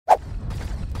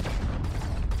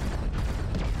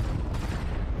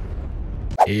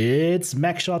It's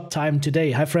Magshot time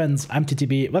today. Hi friends, I'm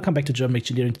TTB. Welcome back to German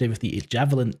Mechgineering today with the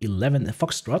Javelin 11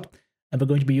 Foxtrot. And we're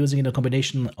going to be using a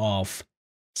combination of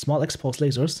small exposed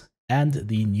lasers and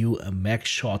the new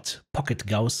Magshot pocket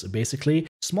gauss, basically.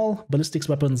 Small ballistics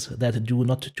weapons that do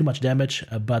not too much damage,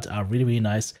 but are really, really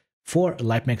nice for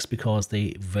light mechs because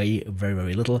they weigh very,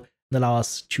 very little and allow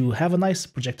us to have a nice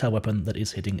projectile weapon that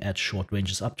is hitting at short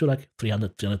ranges up to like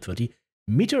 300, 330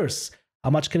 meters. How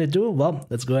much can it do? Well,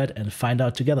 let's go ahead and find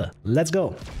out together. Let's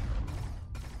go.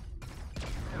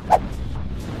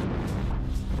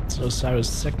 So Cyrus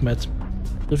Sekhmet. Do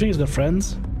you think he's got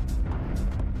friends?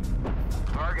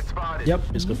 Target spotted. Yep,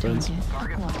 he's got friends.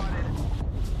 Target spotted.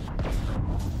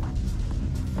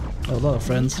 Oh, a lot of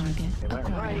friends.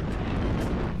 Right.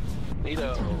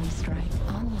 Taito.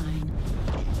 Online.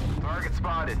 Target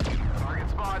spotted. Target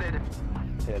spotted.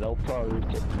 Yeah, they'll probably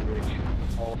get rich.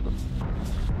 All of them.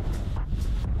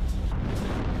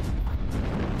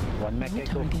 One mech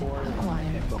echo 4.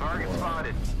 Target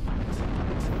spotted.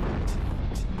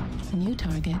 New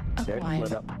target They're acquired.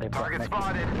 split up. They Target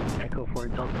spotted. Echo 4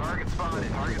 Delta. Target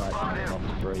spotted. Target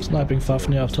spotted. Sniping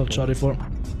Fafnir, I've told Charlie for.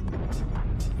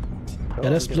 Yeah,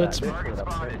 they're split. Target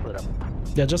spotted.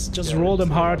 Yeah, just roll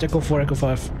them hard, Echo 4, Echo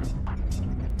 5.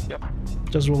 Yep.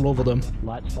 Just roll over them.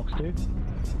 Lights Fox 2.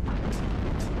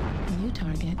 New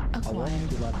target acquired.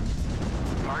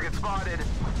 Target spotted.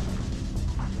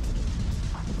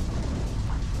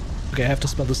 Okay, I have to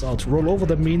spell this out. Roll over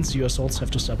them means your assaults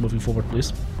have to start moving forward,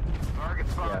 please. Target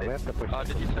Yeah, spotted. we have to push.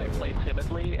 Did you say play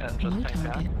timidly and just New hang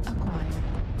back? target acquired.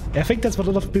 I think that's what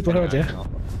a lot of people heard, yeah?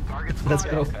 Target spotted. Let's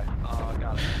go. Okay,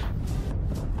 got it.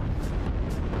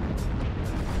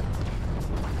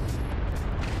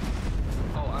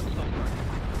 Oh, I'm so sorry.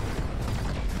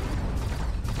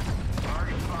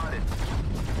 Target spotted.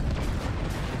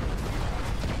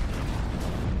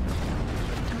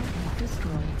 Target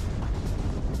destroyed.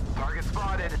 Target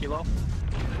spotted. Kilo?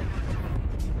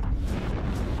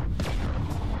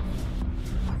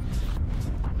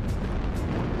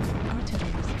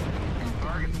 Artillery strike.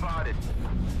 Target spotted.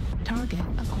 Target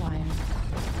acquired.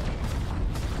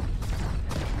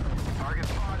 Target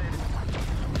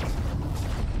spotted.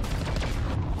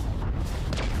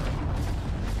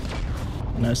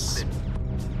 Nice.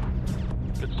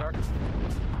 Good start.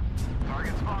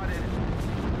 Target spotted.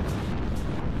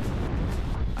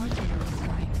 Artillery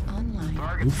strike online.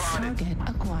 Target spotted. Target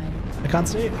acquired. I can't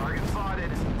see. Target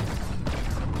spotted.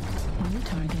 New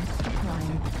target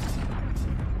acquired.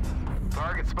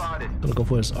 Target spotted. Gotta go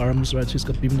for his arms, right? He's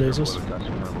got beam lasers.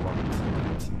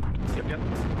 Yep.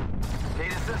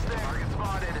 Data system. Target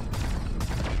spotted.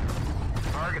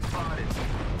 Target spotted.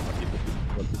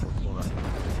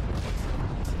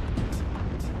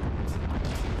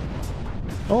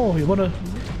 Oh, you wanna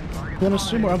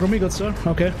stream more Agromigot, sir?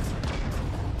 Okay.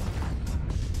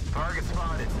 Target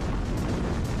spotted.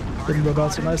 Didn't work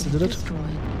out so nicely, did it? Destroyed.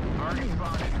 Target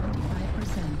spotted.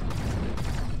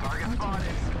 25%. Target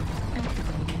spotted.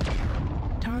 Activated.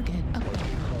 Target acquired.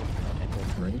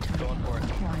 New target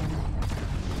acquired.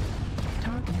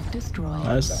 Target destroyed.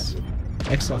 Nice.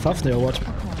 Extra Fafnir or what?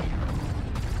 Acquired.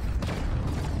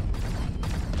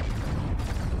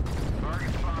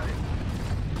 Target spotted.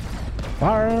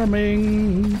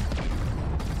 Farming!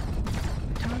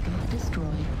 Target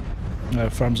destroyed.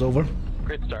 Farm's over.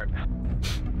 Great start.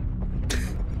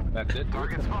 That's it.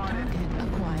 Target spotted. Target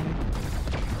acquired.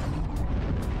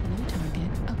 New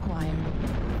target acquired.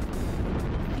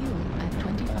 Fuel at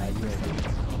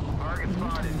 25%. Target New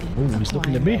spotted. target Oh, he's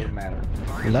looking at me. Doesn't matter.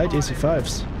 Light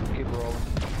AC5s. Keep rolling.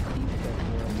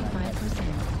 Fuel at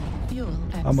 25%. Fuel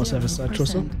at Almost have a side 0%.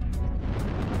 torso.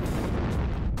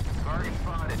 Target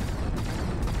spotted.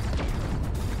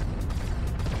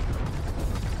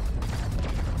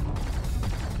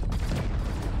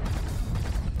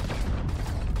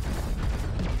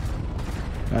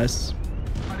 Nice.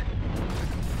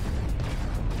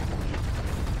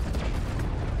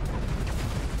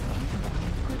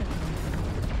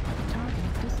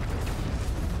 Target destroyed.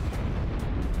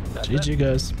 That's GG, it.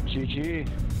 guys. GG.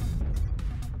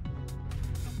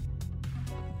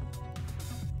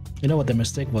 You know what the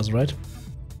mistake was, right?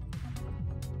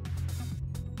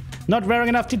 Not wearing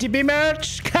enough TTB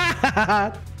merch!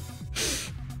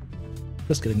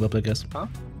 Just kidding, Bob, I guess. Huh?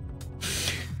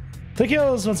 3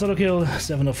 kills, 1 solo kill,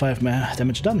 705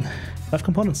 damage done. 5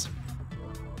 components.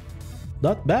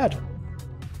 Not bad.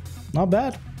 Not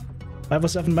bad.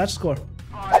 507 match score.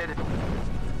 Spotted.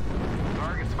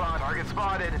 Target spot. Target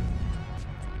spotted.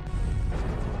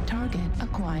 Target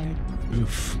acquired.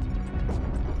 Oof.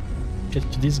 Get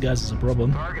to these guys is a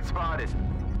problem. Target spotted.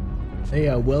 They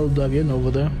are well dug in over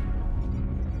there.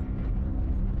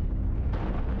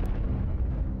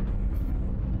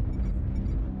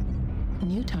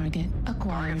 New target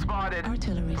acquired. Target spotted.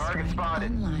 Artillery Target strike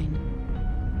spotted. online.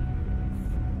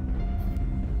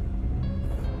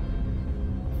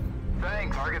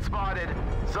 Thanks. Target spotted.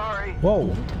 Sorry. Whoa.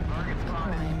 New Target target spotted.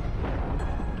 acquired.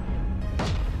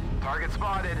 Target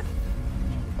spotted.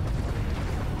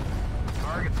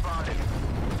 Target spotted.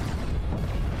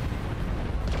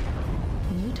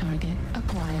 New target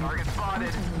acquired. Target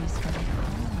spotted. Artillery strike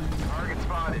online. Target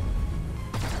spotted.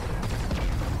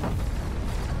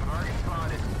 Target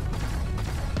spotted.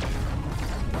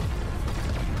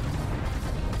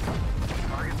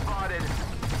 Target spotted.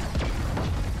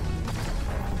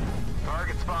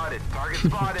 Target spotted. Target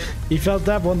spotted. He felt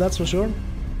that one, that's for sure.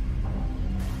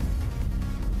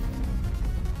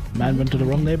 Man went to the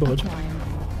wrong neighborhood. Acquired.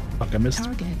 Fuck, I missed.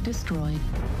 Target destroyed.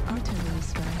 Artillery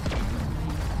strike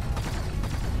online.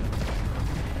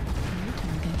 New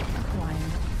target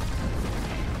acquired.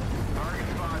 Target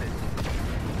spotted.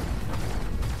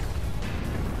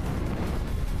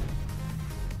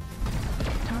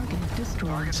 Target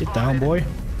destroyed. Sit down, boy.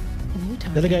 New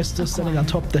target The other guy's still standing on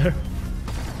top there.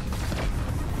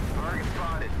 Target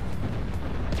spotted.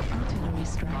 Artillery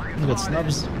strike. Target Look at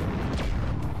spotted. snubs.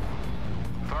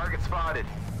 Target spotted.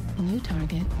 New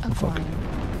target fuck. acquired.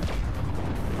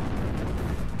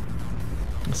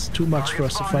 It's too much for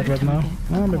us to fight right now.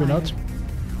 Oh, maybe not.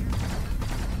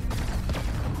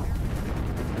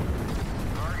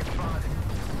 Target spotted.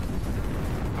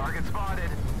 Target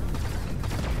spotted.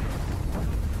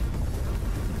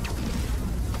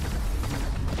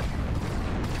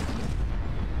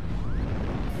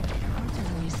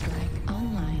 Artillery strike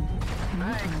online.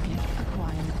 New target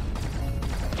acquired.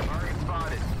 Target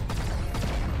spotted.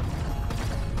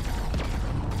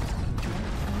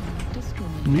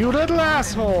 Destroyed. You little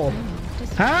asshole!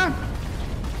 Huh?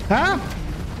 Huh?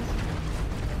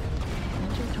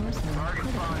 Major torso Target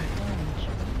critical spotted. damage.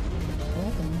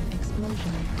 Weapon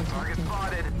explosion Target detected.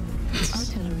 spotted.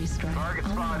 Artillery strike Target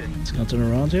spotted. online. He's gonna turn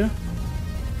around here.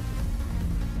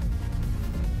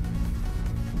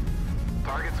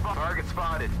 Target spotted. Target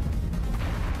spotted.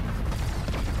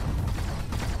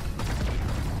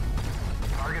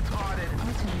 Artillery Target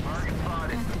strike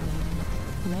spotted. activated.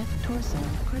 Left torso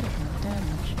critical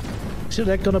damage. See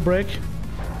that gonna break?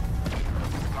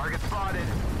 Target spotted.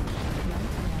 Right leg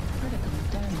critical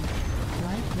damage.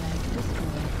 Right leg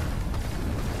destroyed.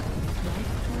 Right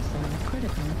torso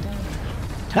critical damage.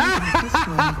 Target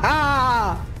destroyed.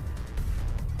 Ah!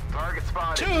 Target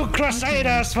spotted. 2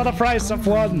 Crusaders for the price of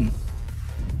 1!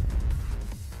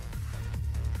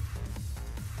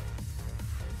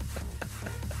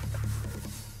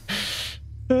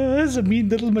 It's a mean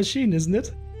little machine, isn't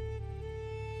it?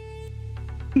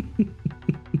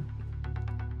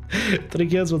 3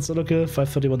 kills, 1 solo kill,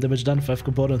 531 damage done, 5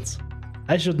 components.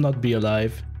 I should not be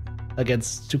alive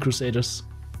against 2 Crusaders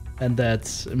and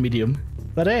that medium.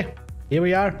 But hey, here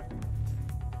we are.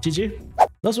 GG.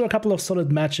 Those were a couple of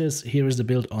solid matches. Here is the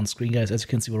build on screen, guys. As you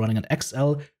can see, we're running an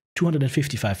XL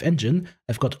 255 engine.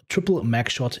 I've got triple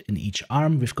Magshot in each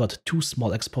arm. We've got 2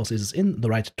 small explosives in the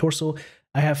right torso.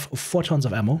 I have 4 tons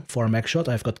of ammo for a Magshot.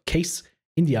 I've got case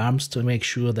in the arms to make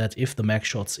sure that if the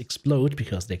Magshots explode,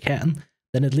 because they can,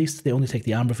 then at least they only take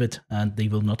the arm with it and they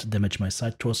will not damage my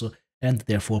side torso and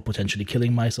therefore potentially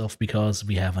killing myself because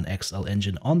we have an XL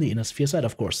engine on the inner sphere side,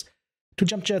 of course. 2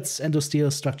 jump jets,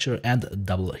 endosteel structure, and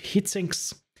double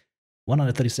heatsinks.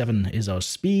 137 is our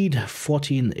speed,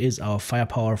 14 is our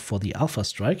firepower for the Alpha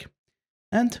Strike,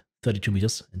 and 32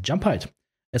 meters jump height.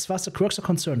 As far as the quirks are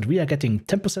concerned, we are getting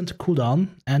 10% cooldown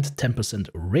and 10%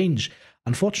 range.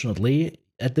 Unfortunately,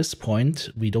 at this point,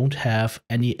 we don't have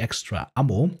any extra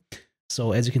ammo.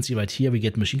 So as you can see right here, we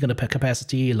get machine gun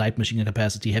capacity, light machine gun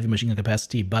capacity, heavy machine gun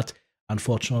capacity, but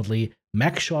unfortunately,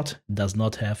 Magshot does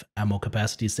not have ammo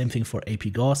capacity. Same thing for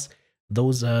AP Gauss.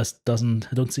 Those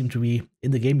don't seem to be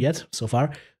in the game yet so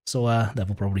far. So that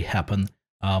will probably happen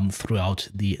throughout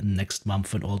the next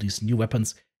month when all these new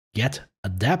weapons get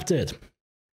adapted.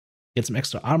 Get some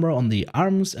extra armor on the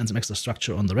arms and some extra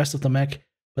structure on the rest of the mech.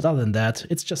 But other than that,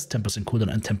 it's just 10%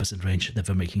 cooldown and 10% range that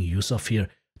we're making use of here.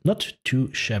 Not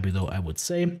too shabby though, I would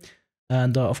say.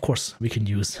 And of course, we can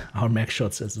use our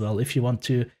Magshots as well if you want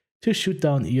to shoot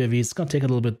down UAVs. It's gonna take a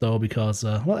little bit though because,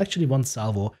 well, actually 1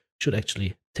 salvo should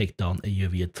actually take down a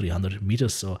UAV at 300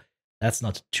 meters, so that's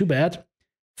not too bad.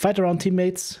 Fight around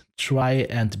teammates, try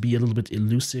and be a little bit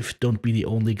elusive. Don't be the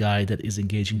only guy that is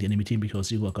engaging the enemy team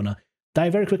because you are gonna die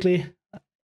very quickly.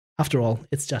 After all,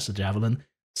 it's just a Javelin,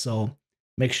 so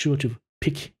make sure to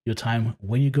pick your time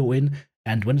when you go in,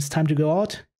 and when it's time to go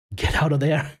out, get out of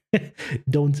there.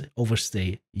 Don't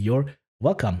overstay your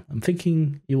welcome. I'm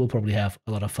thinking you will probably have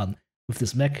a lot of fun with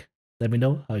this mech. Let me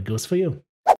know how it goes for you.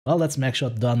 Well, that's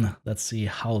Magshot done. Let's see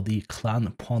how the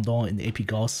clan pendant in AP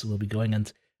Gauss will be going,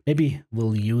 and maybe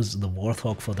we'll use the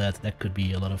Warthog for that. That could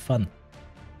be a lot of fun.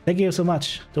 Thank you so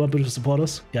much to my beautiful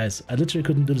supporters. Guys, I literally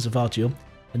couldn't do this without you.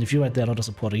 And if you right there are not a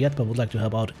supporter yet but would like to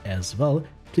help out as well,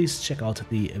 please check out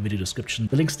the video description.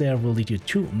 The links there will lead you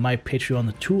to my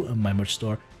Patreon, to my merch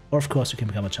store, or of course you can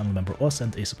become a channel member or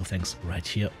send a super thanks right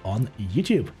here on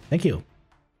YouTube. Thank you.